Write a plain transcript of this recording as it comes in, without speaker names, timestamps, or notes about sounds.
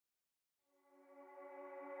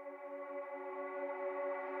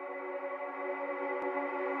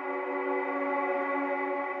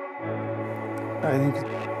I think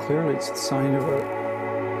clearly it's the sign of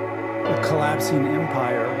a collapsing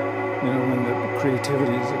empire, you know, when the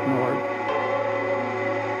creativity is ignored.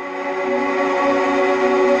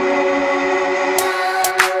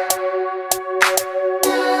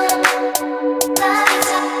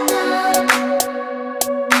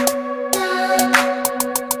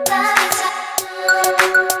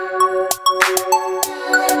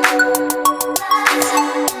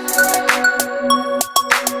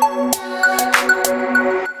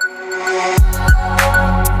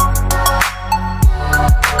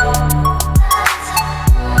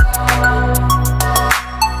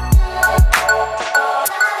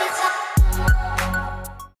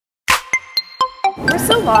 We're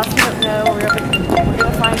so lost, we don't know where we're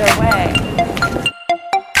gonna find our way.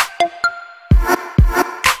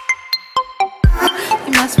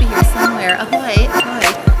 He must be here somewhere. Ahoy, ahoy.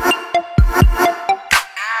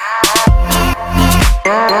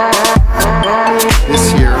 This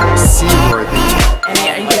year, seaworthy.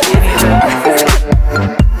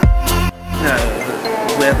 No,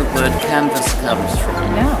 where the word canvas comes from.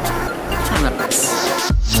 No. Cannabis.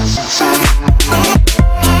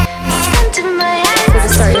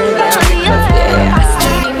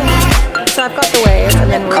 So I've got the waves, and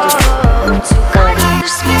then we'll just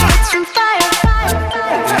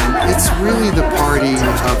And it's really the party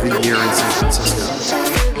of the year in San Francisco.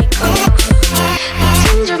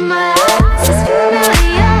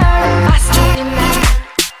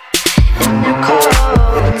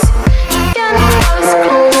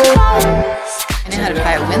 I know how to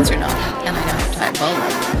tie a Windsor knot, and I know how to tie a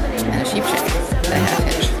bowline, and a sheepshank, and a half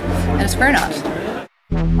hitch, and a square knot.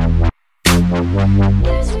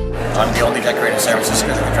 I'm the only decorator in San Francisco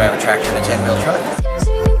that can drive a tractor and a 10-wheel truck.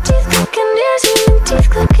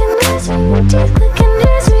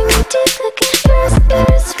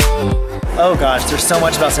 Oh gosh, there's so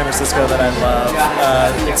much about San Francisco that I love.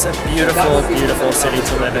 It's a beautiful, beautiful city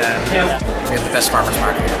to live in. We have the best farmers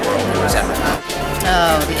market in the world.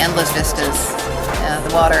 Oh, the endless vistas,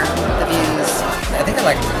 the water, the views. I think I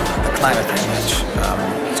like the climate very much.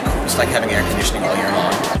 It's cool. It's like having air conditioning all year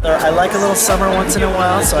long. I like a little summer once in a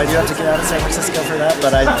while, so I do have to get out of San Francisco for that,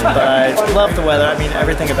 but I love the weather. I mean,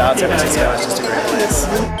 everything about San Francisco is just a great place.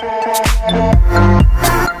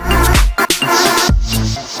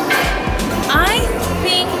 I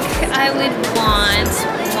think I would want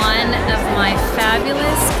one of my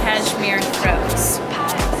fabulous cashmere throats.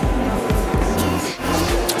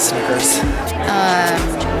 Snickers.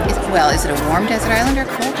 Well, is it a warm desert island or a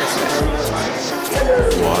cold desert island?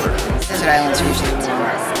 Water. Desert islands are usually warm.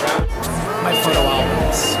 My photo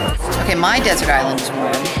albums. Okay, my desert island is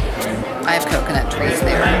warm. I have coconut trees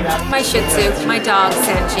there. my Shih Tzu, my dog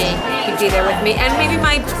Sanji, he'd be there with me, and maybe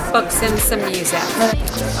my books and some music.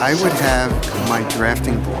 I would have my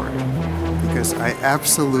drafting board because I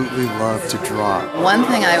absolutely love to draw. One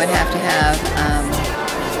thing I would have to have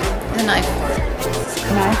is a knife.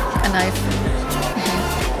 A knife? A knife.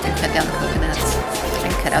 I can cut down the coconuts. I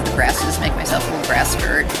can cut out the grass and just make myself a little grass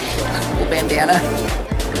skirt, a little bandana.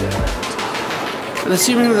 Well,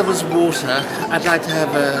 assuming there was water, I'd like to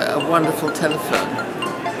have a wonderful telephone.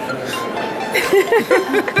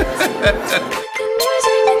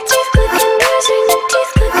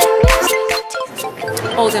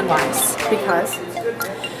 Old and wise, because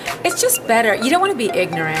it's just better. You don't want to be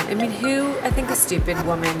ignorant. I mean, I think a stupid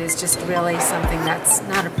woman is just really something that's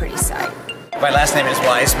not a pretty sight. My last name is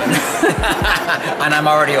Wiseman, and I'm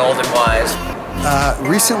already old and wise.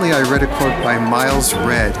 Recently, I read a quote by Miles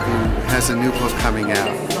Redd, who has a new book coming out.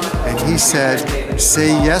 And he said,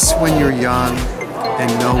 say yes when you're young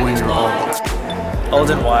and no when you're old. Old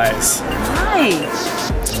and wise. Why?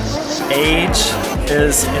 Age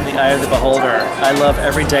is in the eye of the beholder. I love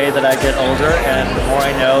every day that I get older, and the more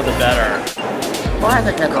I know, the better. Well, I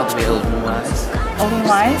think I'd rather be old and wise. Old and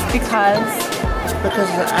wise? Because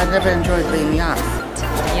I never enjoyed being young.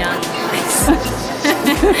 Young.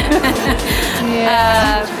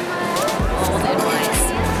 old and wise.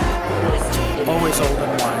 Always old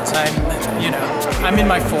and wise. I'm in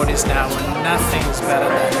my 40s now, and nothing's better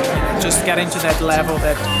than just getting to that level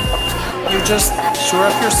that you're just sure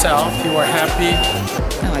of yourself, you are happy.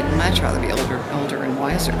 No, I'd much rather be older and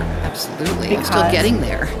wiser. Absolutely. I'm still getting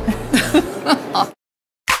there.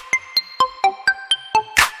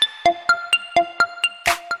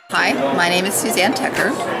 Hi, my name is Suzanne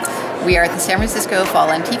Tucker. We are at the San Francisco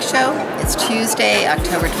Fall Antique Show. It's Tuesday,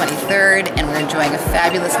 October 23rd, and we're enjoying a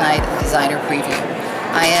fabulous night of designer preview.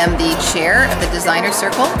 I am the chair of the Designer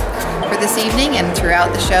Circle for this evening and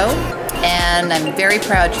throughout the show, and I'm very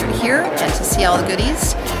proud you're here and to see all the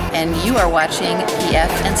goodies. And you are watching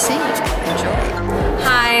PF&C. Enjoy.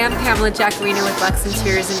 Hi, I'm Pamela Jaccarino with Lux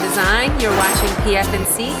Interiors and Design. You're watching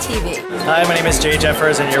PF&C TV. Hi, my name is Jay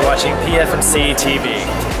Jeffers, and you're watching PF&C TV.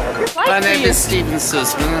 My name is Stephen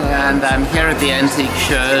Sussman, and I'm here at the Antique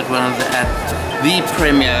Show at the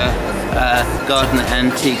premier garden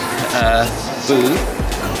antique booth,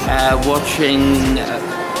 watching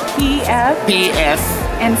PF&C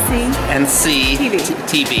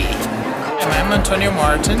TV. I'm Antonio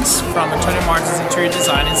Martins from Antonio Martins Interior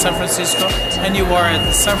Design in San Francisco, and you are at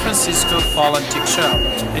the San Francisco Fall Antique Show,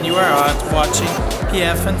 and you are watching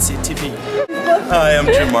PF&C TV. Hi, I'm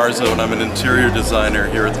Jim Marzo, and I'm an interior designer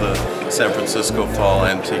here at the San Francisco Fall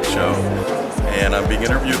Antique Show, and I'm being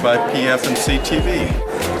interviewed by PF&C TV.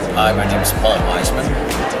 Hi, my name is Paul Weisman.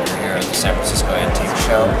 We're here at the San Francisco Antique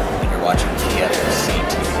Show, and you're watching PF&C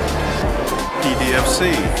TV.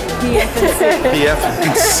 PDFC. PF&C.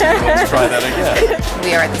 Let's try that again.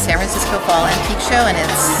 We are at the San Francisco Fall Antique Show, and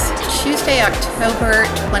it's Tuesday, October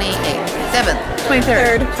 28th. 7th.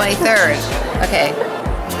 23rd. Okay.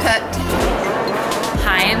 Cut.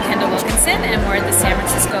 Hi, I'm Kendall Wilkinson, and we're at the San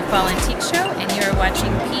Francisco Fall Antique Show, and you're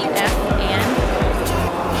watching PF&C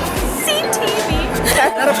TV. Is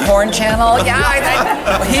that a porn channel? Yeah,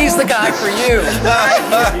 well, he's the guy for you.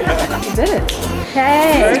 You did it.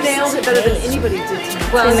 Hey. You nailed it better than anybody did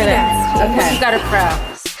tonight. Well, okay. You got a pro.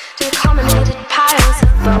 Accommodated piles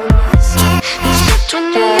of bones.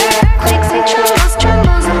 Stripped when the earthquakes and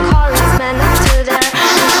trembles and chorus men up to their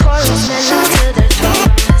thrones. The center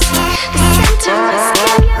was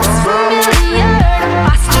skin familiar to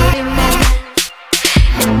bastard men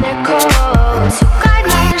in their coats who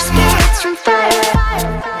guide their spirits from fire.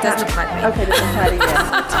 Doesn't apply to me. Okay, doesn't apply to you.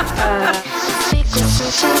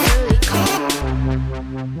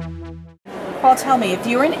 Paul, tell me, if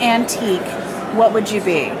you were an antique, what would you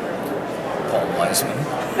be? Paul Weisman.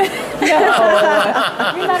 No,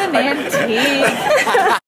 you're not an antique.